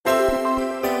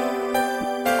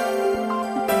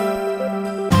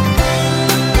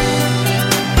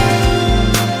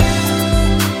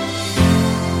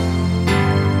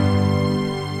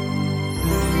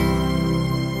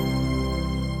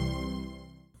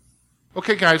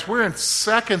Okay, guys, we're in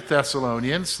 2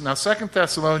 Thessalonians. Now, 2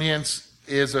 Thessalonians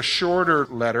is a shorter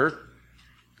letter.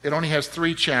 It only has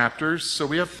 3 chapters, so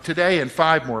we have today and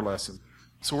 5 more lessons.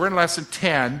 So we're in lesson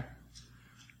 10,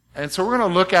 and so we're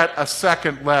going to look at a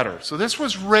second letter. So this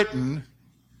was written,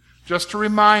 just to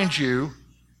remind you,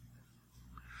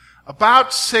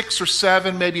 about 6 or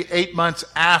 7, maybe 8 months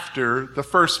after the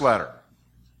first letter.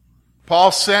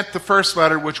 Paul sent the first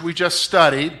letter, which we just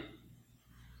studied,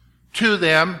 to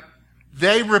them.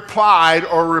 They replied,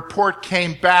 or a report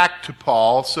came back to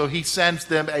Paul, so he sends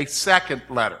them a second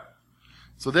letter.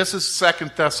 So this is 2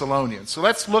 Thessalonians. So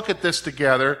let's look at this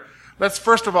together. Let's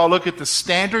first of all look at the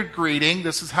standard greeting.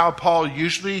 This is how Paul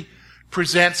usually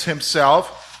presents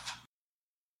himself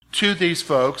to these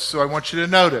folks, so I want you to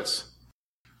notice.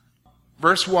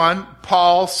 Verse 1,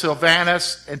 Paul,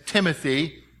 Silvanus, and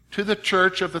Timothy, to the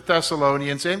church of the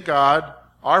Thessalonians in God,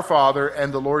 our Father,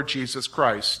 and the Lord Jesus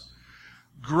Christ.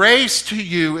 Grace to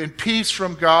you and peace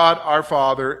from God, our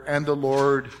Father, and the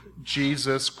Lord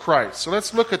Jesus Christ. So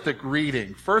let's look at the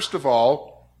greeting. First of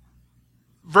all,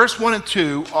 verse 1 and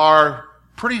 2 are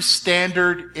pretty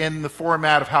standard in the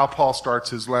format of how Paul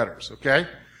starts his letters, okay?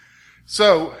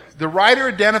 So the writer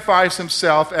identifies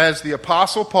himself as the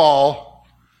Apostle Paul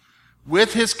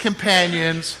with his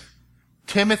companions,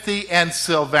 Timothy and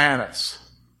Silvanus.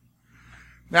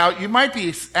 Now, you might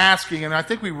be asking, and I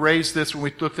think we raised this when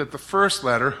we looked at the first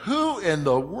letter, who in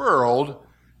the world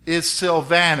is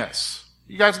Silvanus?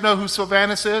 You guys know who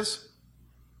Silvanus is?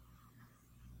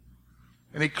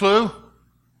 Any clue?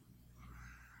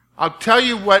 I'll tell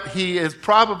you what he is,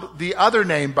 probably the other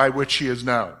name by which he is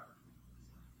known.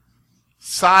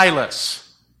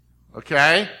 Silas.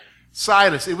 Okay?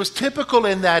 Silas. It was typical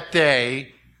in that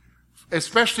day,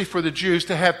 especially for the Jews,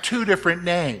 to have 2 different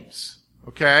names.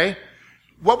 Okay?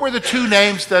 What were the 2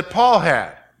 names that Paul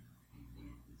had?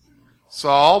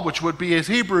 Saul, which would be his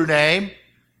Hebrew name,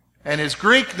 and his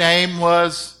Greek name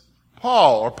was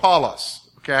Paul or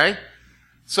Paulus. Okay?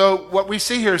 So what we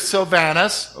see here is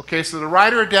Silvanus. Okay, so the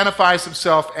writer identifies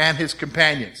himself and his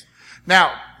companions.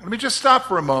 Now, let me just stop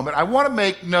for a moment. I want to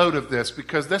make note of this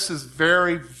because this is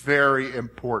very, very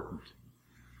important.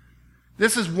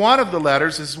 This is one of the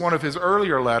letters. This is one of his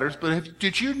earlier letters. But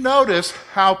did you notice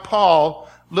how Paul,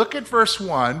 look at verse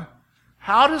 1,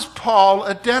 how does Paul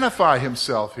identify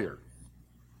himself here?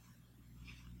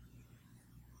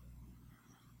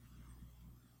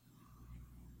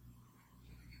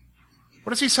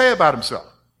 What does he say about himself?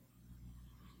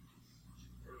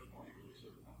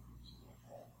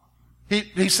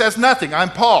 He says nothing. I'm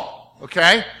Paul.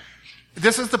 Okay?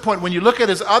 This is the point. When you look at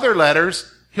his other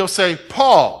letters, he'll say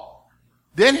Paul.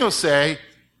 Then he'll say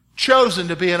chosen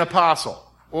to be an apostle.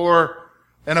 Or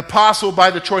an apostle by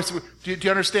the choice of... Do you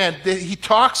understand? He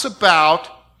talks about...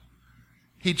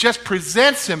 He just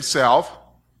presents himself.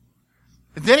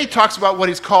 And then he talks about what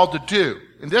he's called to do.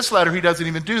 In this letter, he doesn't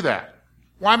even do that.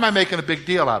 Why am I making a big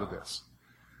deal out of this?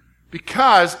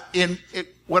 Because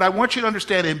what I want you to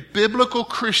understand in biblical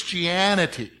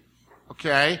Christianity,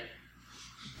 okay,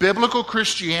 biblical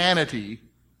Christianity,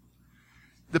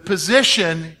 the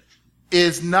position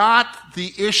is not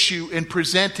the issue in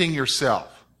presenting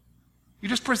yourself. You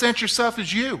just present yourself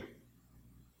as you. Do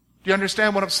you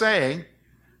understand what I'm saying?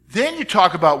 Then you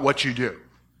talk about what you do.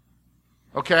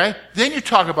 Okay? Then you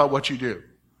talk about what you do.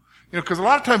 You know, because a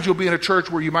lot of times you'll be in a church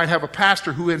where you might have a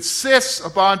pastor who insists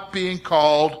upon being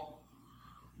called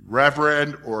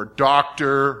reverend or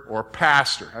doctor or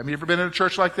pastor. Have you ever been in a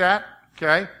church like that?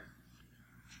 Okay?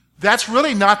 That's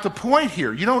really not the point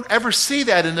here. You don't ever see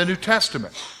that in the New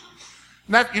Testament.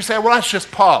 You say, well, that's just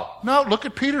Paul. No, look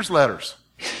at Peter's letters.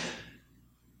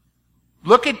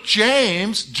 Look at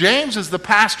James. James is the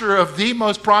pastor of the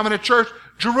most prominent church,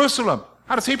 Jerusalem.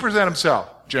 How does he present himself?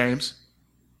 James.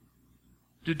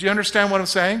 Did you understand what I'm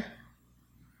saying?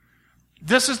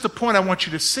 This is the point I want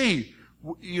you to see.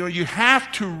 You know, you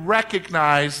have to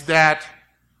recognize that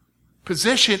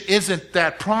position isn't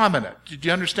that prominent. Did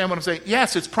you understand what I'm saying?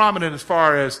 Yes, it's prominent as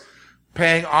far as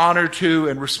paying honor to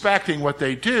and respecting what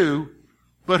they do,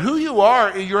 but who you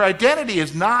are, your identity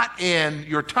is not in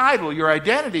your title. Your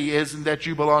identity is in that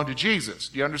you belong to Jesus.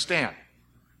 Do you understand?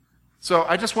 So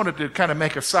I just wanted to kind of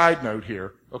make a side note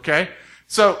here, okay?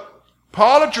 So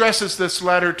Paul addresses this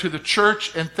letter to the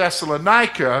church in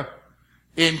Thessalonica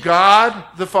in God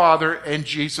the Father and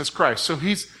Jesus Christ. So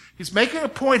he's making a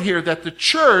point here that the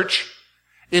church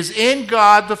is in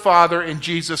God the Father and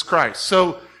Jesus Christ.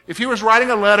 So if he was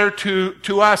writing a letter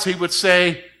to us, he would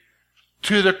say,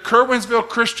 to the Curwensville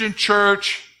Christian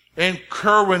Church in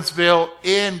Curwensville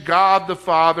in God the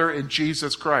Father and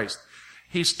Jesus Christ.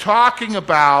 He's talking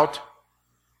about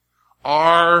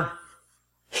our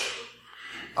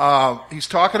He's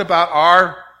talking about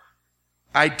our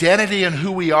identity and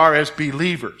who we are as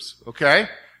believers. Okay?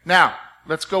 Now,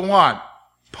 let's go on.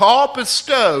 Paul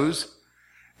bestows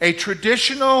a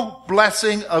traditional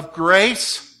blessing of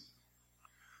grace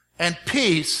and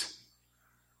peace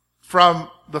from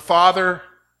the Father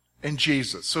and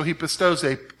Jesus. So he bestows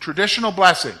a traditional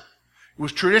blessing. It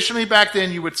was traditionally back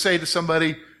then you would say to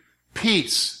somebody,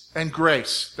 peace and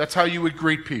grace. That's how you would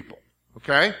greet people.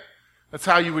 Okay? That's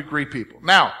how you would greet people.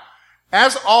 Now,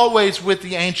 as always with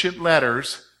the ancient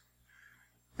letters,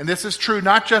 and this is true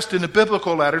not just in the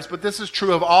biblical letters, but this is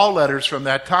true of all letters from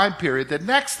that time period, the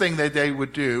next thing that they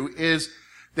would do is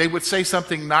they would say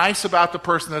something nice about the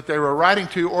person that they were writing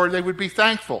to, or they would be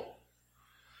thankful.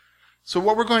 So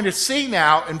what we're going to see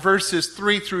now in verses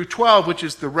 3 through 12, which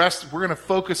is the rest, we're going to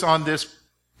focus on this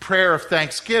prayer of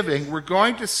thanksgiving. We're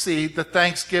going to see the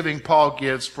thanksgiving Paul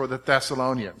gives for the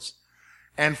Thessalonians.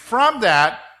 And from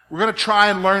that, we're going to try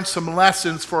and learn some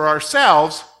lessons for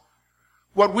ourselves,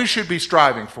 what we should be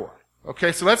striving for.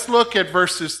 Okay, so let's look at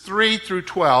verses 3 through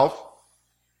 12,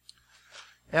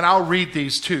 and I'll read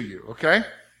these to you, okay?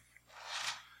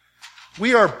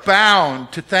 We are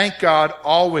bound to thank God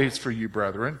always for you,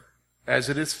 brethren, as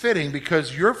it is fitting,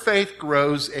 because your faith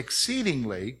grows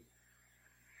exceedingly,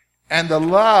 and the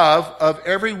love of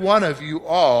every one of you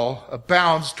all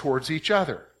abounds towards each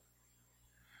other,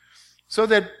 so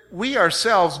that we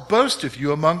ourselves boast of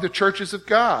you among the churches of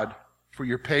God, for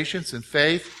your patience and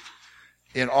faith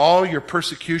in all your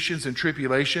persecutions and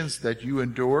tribulations that you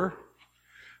endure,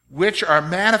 which are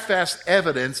manifest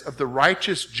evidence of the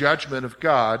righteous judgment of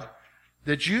God,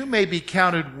 that you may be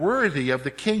counted worthy of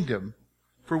the kingdom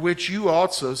for which you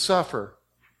also suffer.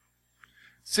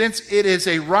 Since it is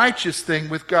a righteous thing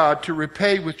with God to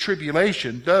repay with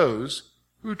tribulation those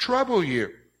who trouble you,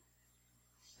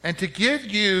 and to give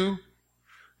you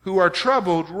who are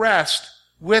troubled rest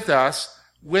with us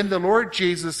when the Lord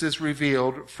Jesus is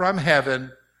revealed from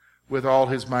heaven with all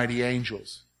his mighty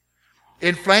angels,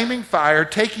 in flaming fire,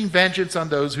 taking vengeance on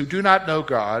those who do not know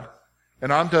God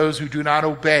and on those who do not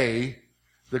obey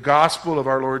the gospel of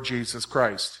our Lord Jesus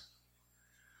Christ.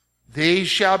 These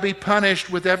shall be punished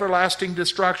with everlasting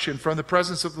destruction from the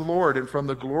presence of the Lord and from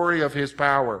the glory of his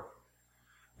power,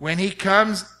 when he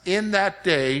comes in that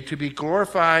day to be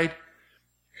glorified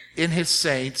in his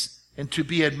saints and to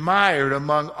be admired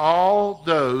among all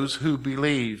those who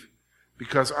believe,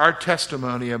 because our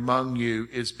testimony among you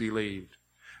is believed.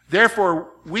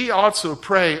 Therefore, we also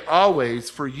pray always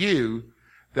for you,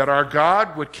 that our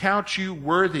God would count you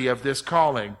worthy of this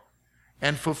calling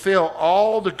and fulfill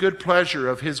all the good pleasure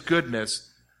of his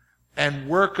goodness and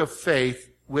work of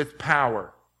faith with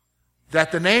power,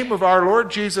 that the name of our Lord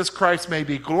Jesus Christ may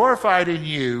be glorified in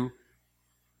you,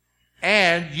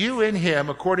 and you in him,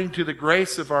 according to the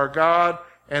grace of our God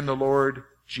and the Lord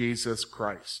Jesus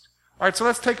Christ. All right, so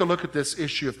let's take a look at this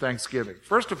issue of thanksgiving.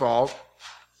 First of all,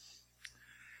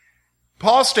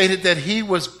 Paul stated that he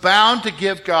was bound to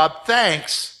give God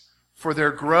thanks for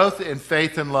their growth in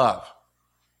faith and love.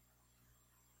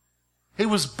 He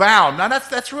was bound. Now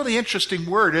that's a really interesting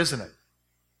word, isn't it?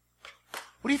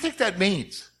 What do you think that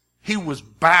means? He was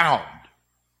bound.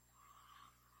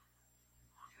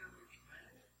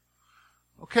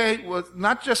 Okay, well,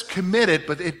 not just committed,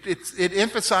 but it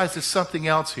emphasizes something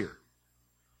else here.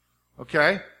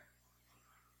 Okay?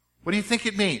 What do you think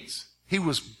it means? He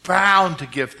was bound to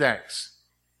give thanks.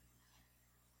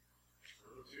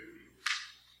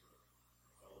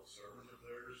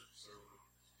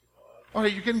 Okay,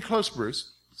 you're getting close,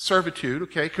 Bruce. Servitude,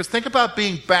 okay? Because think about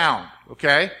being bound,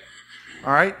 okay?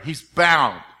 All right? He's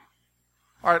bound.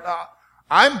 All right,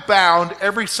 I'm bound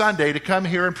every Sunday to come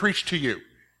here and preach to you.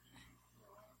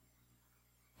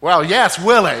 Well, yes,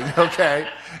 willing, okay.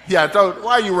 Yeah,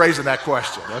 why are you raising that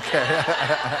question, okay?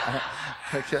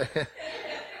 Okay.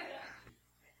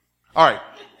 All right.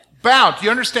 Bound, do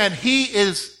you understand? He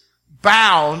is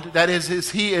bound, that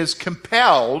is he is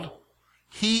compelled.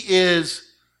 He is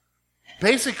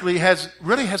basically has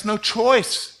no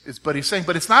choice, is what he's saying,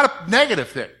 but it's not a negative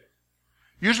thing.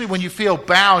 Usually when you feel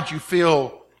bound, you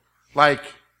feel like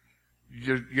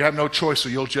you have no choice, so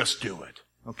you'll just do it.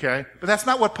 Okay? But that's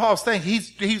not what Paul's saying.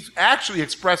 He's actually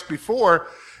expressed before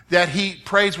that he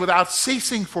prays without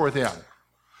ceasing for them.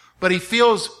 But he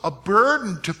feels a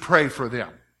burden to pray for them.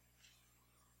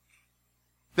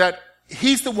 That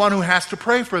he's the one who has to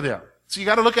pray for them. So you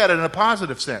got to look at it in a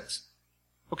positive sense.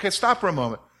 Okay, stop for a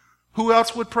moment. Who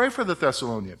else would pray for the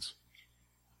Thessalonians?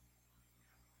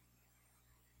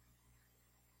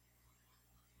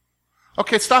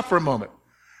 Okay, stop for a moment.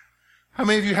 How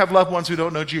many of you have loved ones who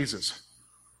don't know Jesus?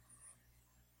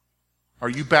 Are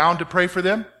you bound to pray for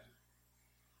them?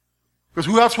 Because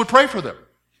who else would pray for them?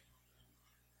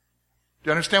 Do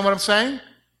you understand what I'm saying?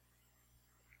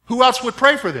 Who else would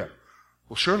pray for them?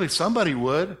 Well, surely somebody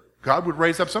would. God would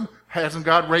raise up some. Hasn't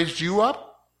God raised you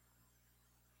up?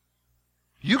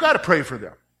 You got to pray for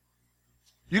them.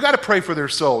 You got to pray for their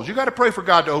souls. You got to pray for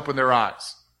God to open their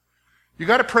eyes. You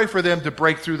got to pray for them to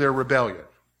break through their rebellion.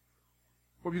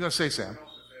 What were you going to say, Sam?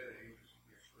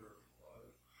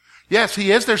 Yes,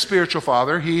 he is their spiritual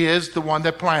father. He is the one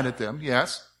that planted them,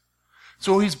 yes.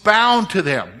 So he's bound to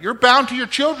them. You're bound to your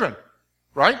children,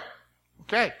 right?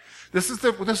 Okay. This is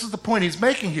the point he's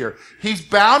making here. He's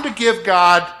bound to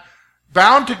God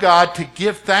to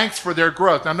give thanks for their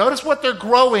growth. Now notice what they're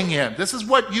growing in. This is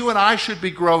what you and I should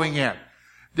be growing in.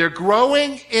 They're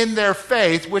growing in their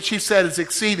faith, which he said is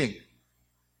exceeding.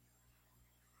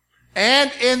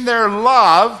 And in their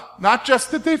love, not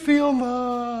just that they feel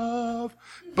love,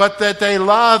 but that they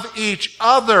love each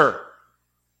other.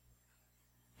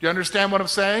 Do you understand what I'm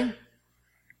saying?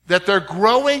 That they're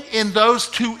growing in those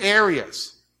two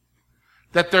areas.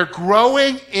 That they're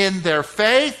growing in their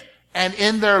faith and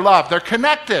in their love. They're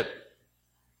connected.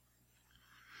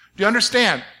 Do you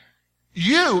understand?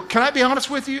 Can I be honest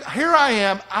with you? Here I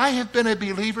am. I have been a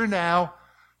believer now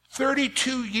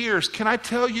 32 years. Can I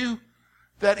tell you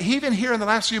that even here in the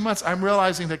last few months, I'm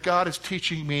realizing that God is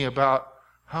teaching me about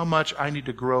how much I need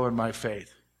to grow in my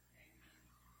faith.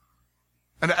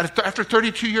 And after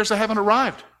 32 years, I haven't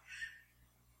arrived.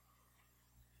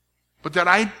 But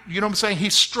that you know what I'm saying?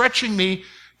 He's stretching me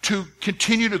to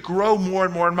continue to grow more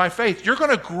and more in my faith. You're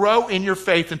going to grow in your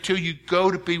faith until you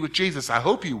go to be with Jesus. I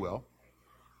hope you will.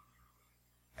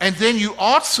 And then you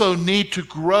also need to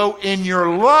grow in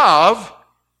your love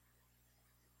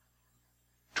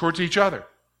towards each other.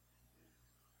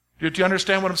 Do you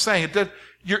understand what I'm saying?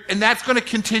 And that's going to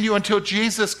continue until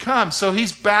Jesus comes. So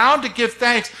he's bound to give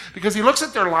thanks because he looks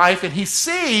at their life and he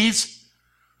sees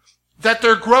that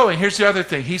they're growing. Here's the other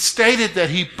thing. He stated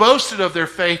that he boasted of their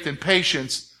faith and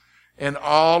patience in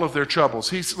all of their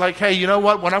troubles. He's like, hey, you know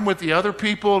what? When I'm with the other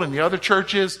people and the other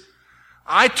churches,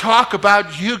 I talk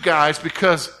about you guys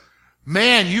because,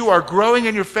 man, you are growing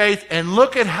in your faith and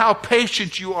look at how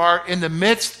patient you are in the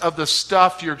midst of the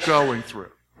stuff you're going through.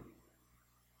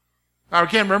 Now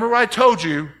again, remember what I told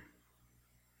you?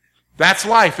 That's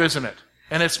life, isn't it?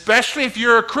 And especially if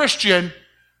you're a Christian,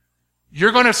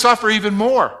 you're going to suffer even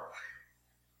more.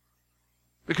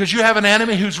 Because you have an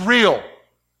enemy who's real.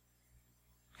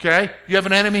 Okay? You have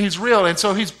an enemy who's real, and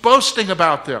so he's boasting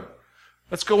about them.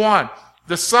 Let's go on.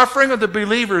 The suffering of the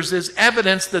believers is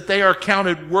evidence that they are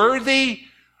counted worthy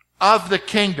of the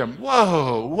kingdom.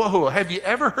 Whoa. Have you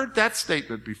ever heard that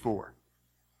statement before?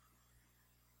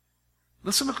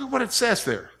 Listen, look at what it says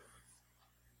there.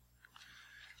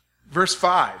 Verse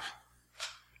 5.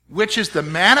 Which is the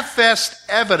manifest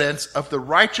evidence of the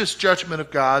righteous judgment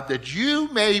of God, that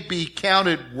you may be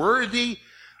counted worthy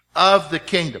of the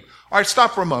kingdom. All right,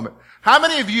 stop for a moment. How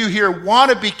many of you here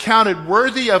want to be counted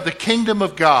worthy of the kingdom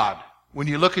of God when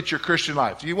you look at your Christian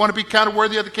life? Do you want to be counted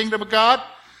worthy of the kingdom of God?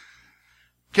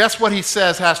 Guess what he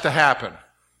says has to happen?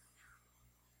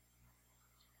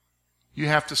 You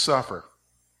have to suffer.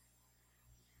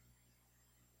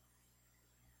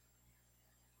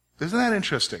 Isn't that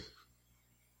interesting?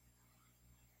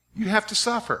 You have to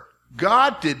suffer.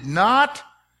 God did not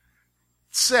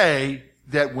say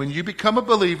that when you become a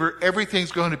believer,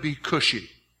 everything's going to be cushy.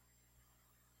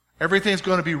 Everything's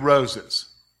going to be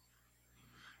roses.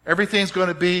 Everything's going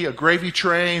to be a gravy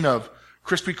train of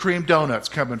Krispy Kreme donuts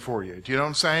coming for you. Do you know what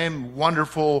I'm saying?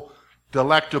 Wonderful,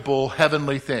 delectable,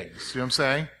 heavenly things. Do you know what I'm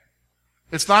saying?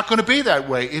 It's not going to be that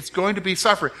way. It's going to be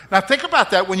suffering. Now think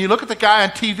about that. When you look at the guy on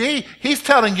TV, he's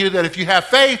telling you that if you have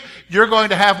faith, you're going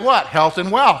to have what? Health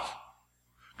and wealth.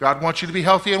 God wants you to be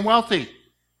healthy and wealthy.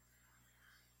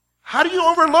 How do you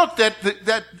overlook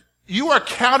that you are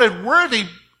counted worthy?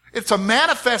 It's a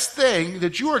manifest thing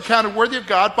that you are counted worthy of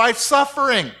God by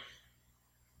suffering.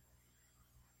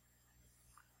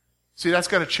 See, that's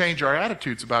got to change our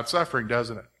attitudes about suffering,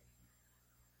 doesn't it?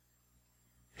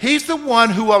 He's the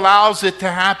one who allows it to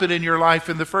happen in your life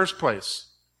in the first place.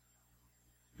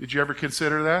 Did you ever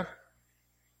consider that?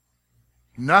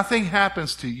 Nothing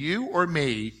happens to you or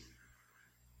me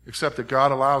except that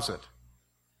God allows it.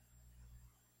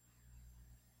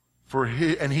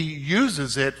 And He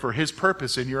uses it for His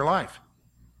purpose in your life.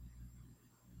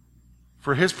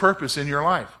 For His purpose in your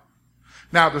life.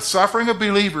 Now, the suffering of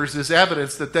believers is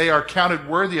evidence that they are counted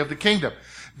worthy of the kingdom.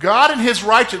 God in His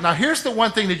righteousness. Now, here's the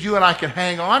one thing that you and I can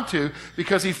hang on to,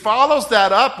 because He follows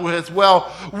that up with, well,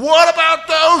 what about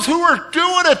those who are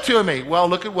doing it to me? Well,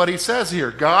 look at what He says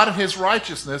here. God in His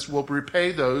righteousness will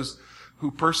repay those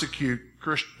who persecute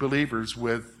Christian believers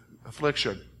with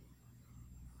affliction.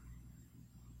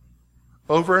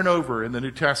 Over and over in the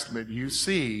New Testament, you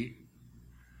see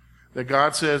that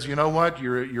God says, you know what,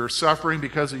 you're suffering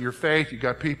because of your faith. You've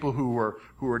got people who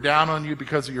are down on you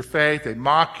because of your faith. They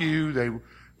mock you.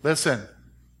 Listen,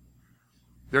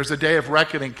 there's a day of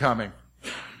reckoning coming.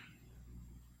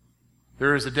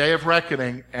 There is a day of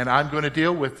reckoning, and I'm going to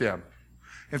deal with them.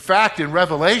 In fact, in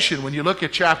Revelation, when you look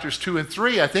at chapters 2 and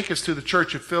 3, I think it's to the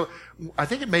church of I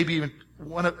think it may be even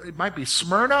it might be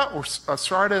Smyrna or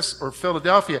Sardis or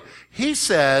Philadelphia. He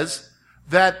says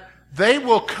that they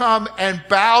will come and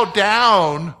bow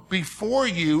down before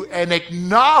you and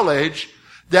acknowledge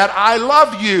that I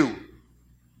love you.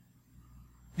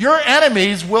 Your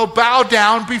enemies will bow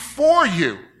down before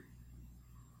you.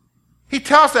 He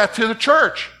tells that to the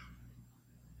church.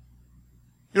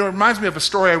 You know, it reminds me of a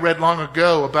story I read long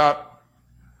ago about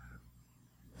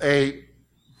a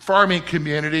farming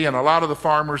community, and a lot of the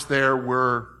farmers there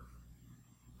were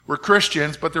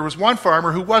Christians, but there was one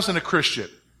farmer who wasn't a Christian.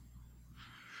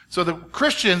 So the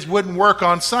Christians wouldn't work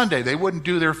on Sunday. They wouldn't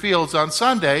do their fields on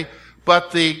Sunday,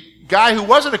 but the guy who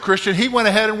wasn't a Christian, he went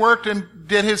ahead and worked and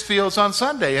did his fields on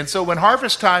Sunday. And so when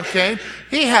harvest time came,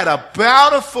 he had a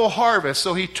bountiful harvest,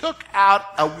 so he took out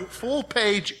a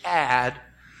full-page ad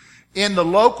in the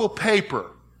local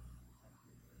paper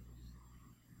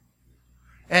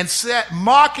and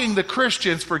mocking the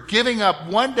Christians for giving up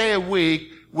one day a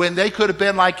week when they could have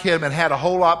been like him and had a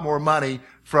whole lot more money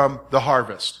from the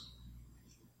harvest.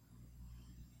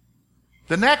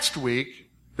 The next week,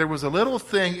 there was a little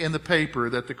thing in the paper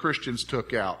that the Christians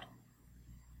took out.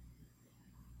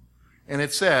 And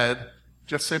it said,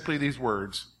 just simply these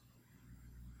words,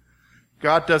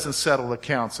 God doesn't settle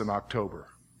accounts in October.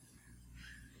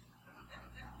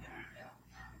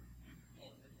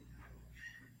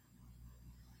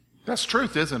 That's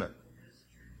truth, isn't it?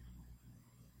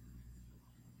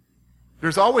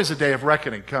 There's always a day of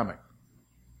reckoning coming.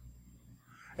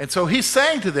 And so he's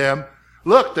saying to them,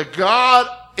 look, the God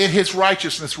in his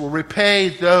righteousness will repay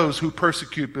those who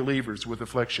persecute believers with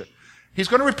affliction. He's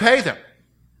going to repay them.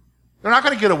 They're not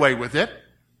going to get away with it.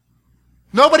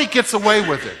 Nobody gets away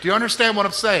with it. Do you understand what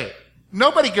I'm saying?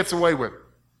 Nobody gets away with it.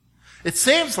 It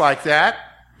seems like that.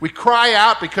 We cry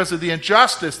out because of the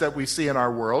injustice that we see in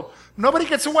our world. Nobody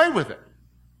gets away with it.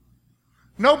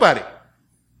 Nobody.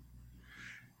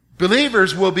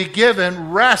 Believers will be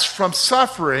given rest from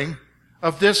suffering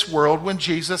of this world when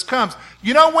Jesus comes.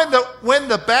 You know when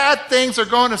the bad things are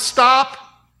going to stop?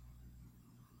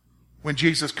 When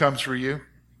Jesus comes for you.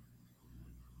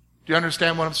 Do you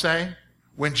understand what I'm saying?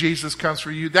 When Jesus comes for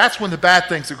you, that's when the bad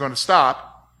things are going to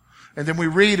stop. And then we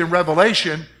read in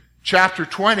Revelation chapter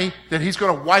 20 that he's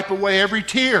going to wipe away every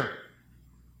tear.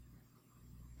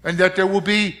 And that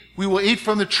we will eat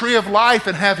from the tree of life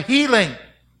and have healing.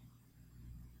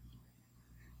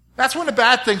 That's when the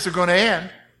bad things are going to end.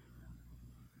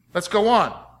 Let's go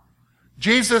on.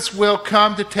 Jesus will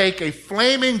come to take a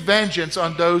flaming vengeance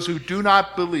on those who do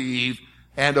not believe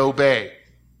and obey.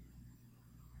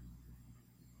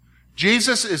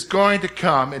 Jesus is going to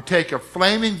come and take a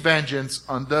flaming vengeance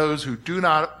on those who do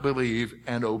not believe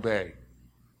and obey.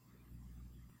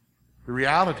 The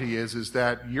reality is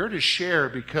that you're to share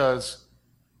because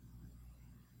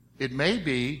it may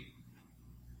be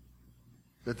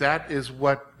that is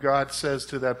what God says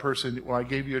to that person. Well, I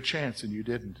gave you a chance and you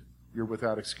didn't. You're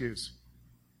without excuse.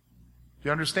 Do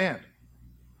you understand?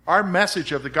 Our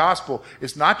message of the gospel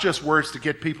is not just words to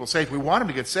get people saved. We want them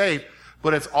to get saved,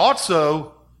 but it's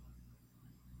also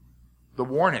the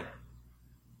warning.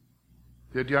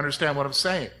 Do you understand what I'm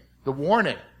saying? The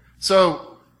warning.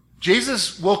 So,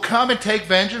 Jesus will come and take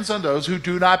vengeance on those who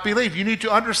do not believe. You need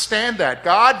to understand that.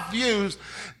 God views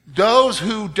those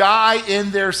who die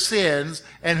in their sins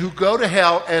and who go to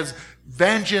hell as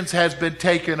vengeance has been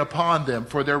taken upon them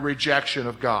for their rejection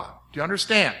of God. Do you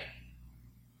understand?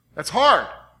 That's hard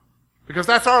because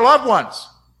that's our loved ones.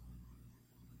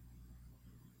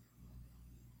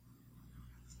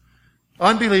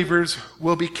 Unbelievers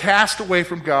will be cast away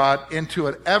from God into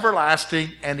an everlasting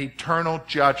and eternal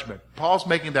judgment. Paul's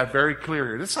making that very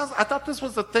clear here. I thought this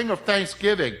was the thing of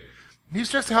Thanksgiving. He's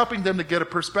just helping them to get a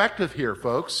perspective here,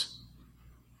 folks.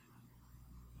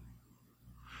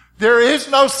 There is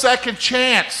no second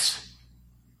chance.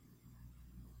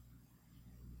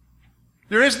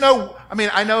 There is no,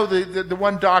 I know the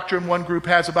one doctrine one group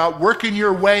has about working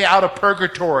your way out of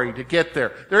purgatory to get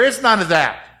there. There is none of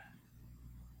that.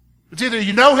 It's either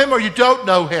you know him or you don't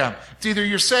know him. It's either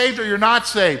you're saved or you're not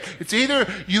saved. It's either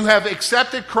you have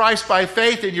accepted Christ by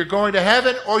faith and you're going to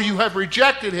heaven, or you have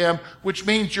rejected him, which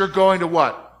means you're going to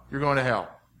what? You're going to hell.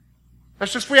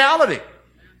 That's just reality.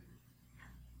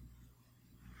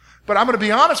 But I'm going to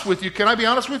be honest with you. Can I be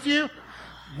honest with you?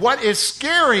 What is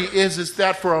scary is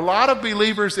that for a lot of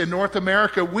believers in North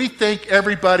America, we think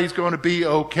everybody's going to be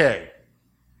okay.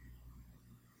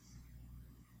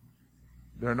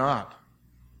 They're not.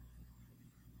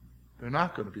 They're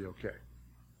not going to be okay.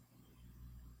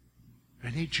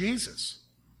 They need Jesus.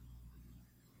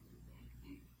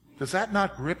 Does that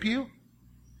not grip you?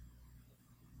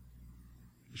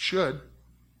 It should.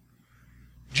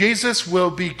 Jesus will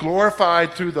be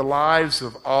glorified through the lives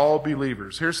of all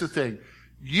believers. Here's the thing.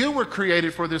 You were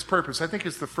created for this purpose. I think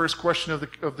it's the first question of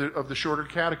the shorter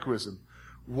catechism.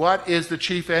 What is the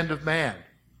chief end of man?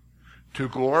 To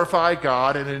glorify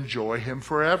God and enjoy Him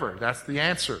forever. That's the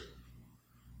answer.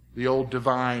 The old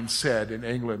divines said in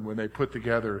England when they put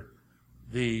together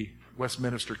the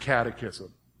Westminster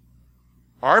Catechism.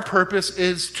 Our purpose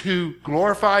is to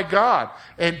glorify God.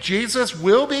 And Jesus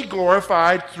will be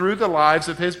glorified through the lives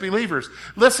of His believers.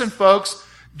 Listen, folks,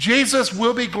 Jesus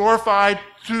will be glorified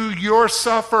through your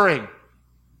suffering.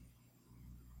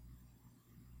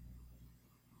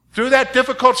 Through that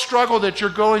difficult struggle that you're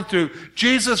going through,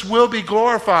 Jesus will be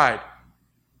glorified.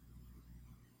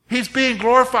 He's being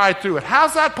glorified through it.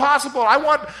 How's that possible?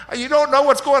 You don't know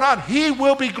what's going on. He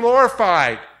will be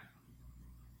glorified.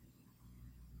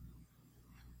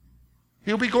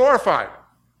 He'll be glorified.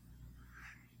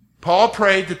 Paul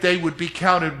prayed that they would be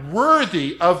counted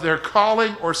worthy of their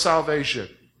calling or salvation.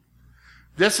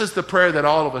 This is the prayer that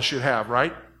all of us should have,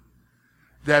 right?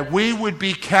 That we would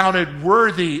be counted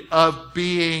worthy of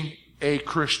being a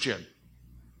Christian.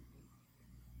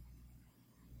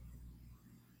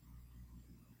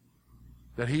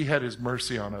 That He had His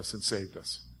mercy on us and saved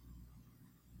us.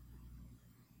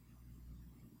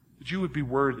 That you would be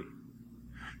worthy.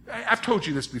 I've told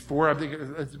you this before. I think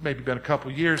it's maybe been a couple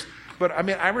of years. But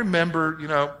I remember,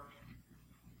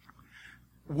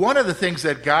 one of the things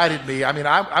that guided me,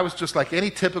 I was just like any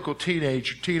typical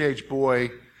teenage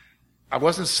boy. I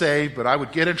wasn't saved, but I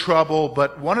would get in trouble.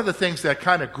 But one of the things that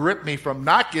kind of gripped me from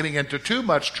not getting into too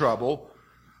much trouble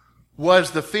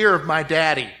was the fear of my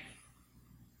daddy.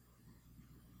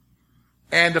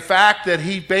 And the fact that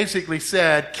he basically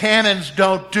said, canons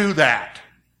don't do that.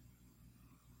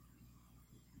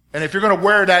 And if you're going to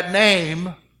wear that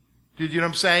name, you know what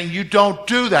I'm saying? You don't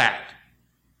do that.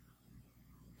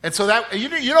 And so that, you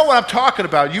know what I'm talking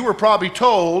about. You were probably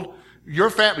told, your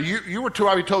family, you were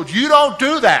probably told, you don't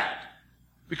do that.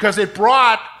 Because that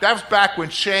was back when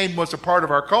shame was a part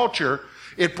of our culture.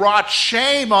 It brought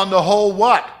shame on the whole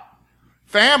what?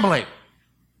 Family.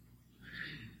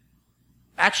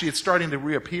 Actually, it's starting to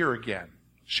reappear again.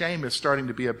 Shame is starting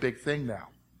to be a big thing now.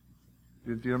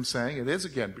 You know what I'm saying? It is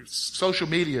again. Social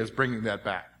media is bringing that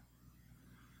back.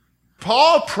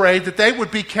 Paul prayed that they would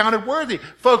be counted worthy.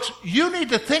 Folks, you need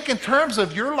to think in terms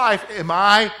of your life. Am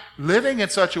I living in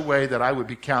such a way that I would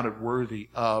be counted worthy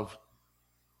of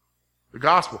the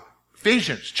gospel?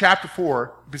 Ephesians chapter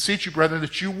 4, beseech you, brethren,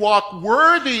 that you walk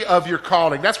worthy of your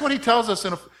calling. That's what he tells us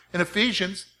in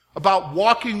Ephesians about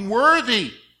walking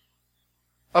worthy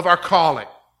of our calling.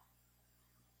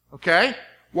 Okay?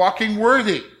 Walking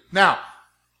worthy. Now,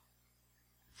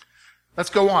 let's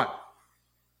go on.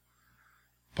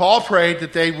 Paul prayed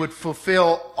that they would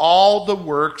fulfill all the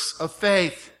works of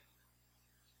faith.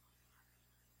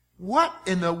 What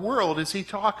in the world is he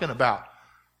talking about?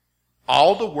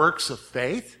 All the works of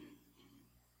faith?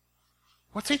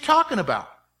 What's he talking about?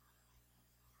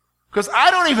 Because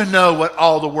I don't even know what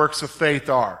all the works of faith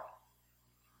are.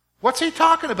 What's he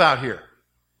talking about here?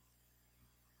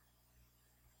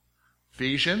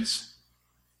 Ephesians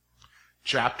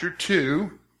chapter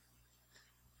 2,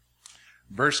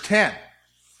 verse 10.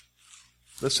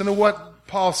 Listen to what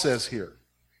Paul says here.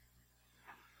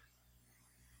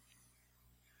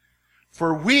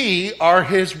 For we are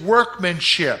His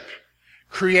workmanship,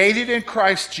 created in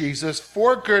Christ Jesus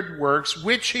for good works,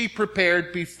 which He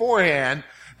prepared beforehand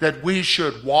that we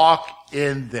should walk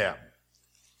in them.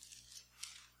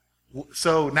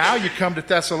 So now you come to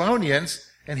Thessalonians,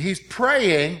 and he's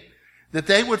praying that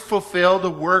they would fulfill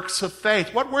the works of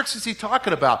faith. What works is he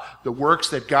talking about? The works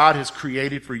that God has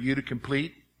created for you to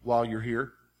complete while you're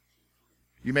here.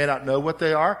 You may not know what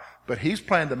they are, but He's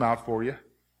planned them out for you.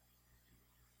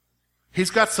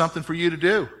 He's got something for you to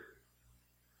do.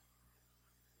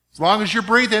 As long as you're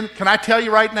breathing, can I tell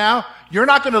you right now, you're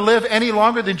not going to live any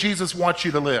longer than Jesus wants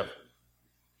you to live.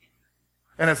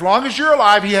 And as long as you're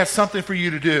alive, He has something for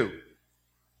you to do.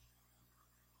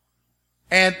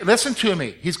 And listen to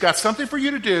me. He's got something for you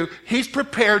to do. He's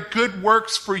prepared good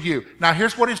works for you. Now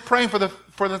here's what he's praying for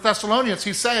the Thessalonians.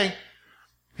 He's saying,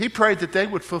 He prayed that they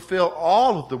would fulfill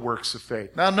all of the works of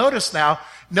faith. Notice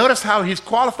how he's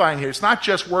qualifying here. It's not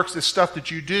just works, it's stuff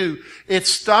that you do. It's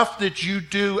stuff that you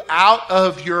do out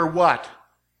of your what?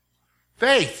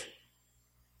 Faith.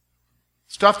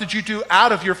 Stuff that you do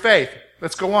out of your faith.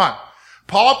 Let's go on.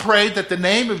 Paul prayed that the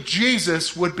name of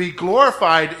Jesus would be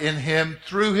glorified in him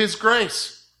through his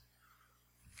grace.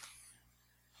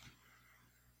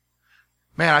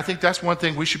 Man, I think that's one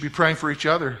thing we should be praying for each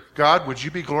other. God, would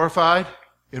you be glorified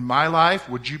in my life?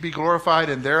 Would you be glorified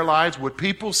in their lives? Would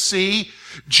people see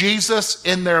Jesus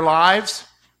in their lives?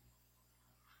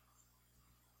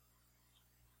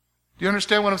 Do you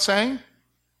understand what I'm saying?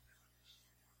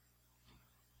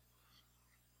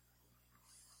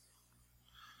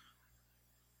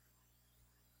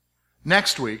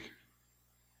 Next week,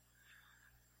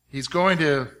 he's going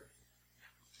to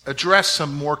address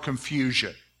some more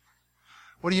confusion.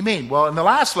 What do you mean? Well, in the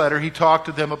last letter, he talked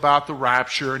to them about the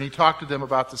rapture, and he talked to them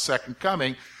about the second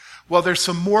coming. Well, there's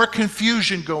some more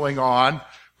confusion going on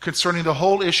concerning the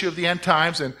whole issue of the end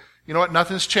times, and you know what?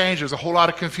 Nothing's changed. There's a whole lot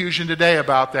of confusion today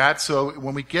about that. So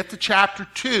when we get to chapter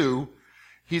 2,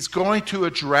 he's going to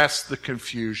address the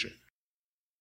confusion.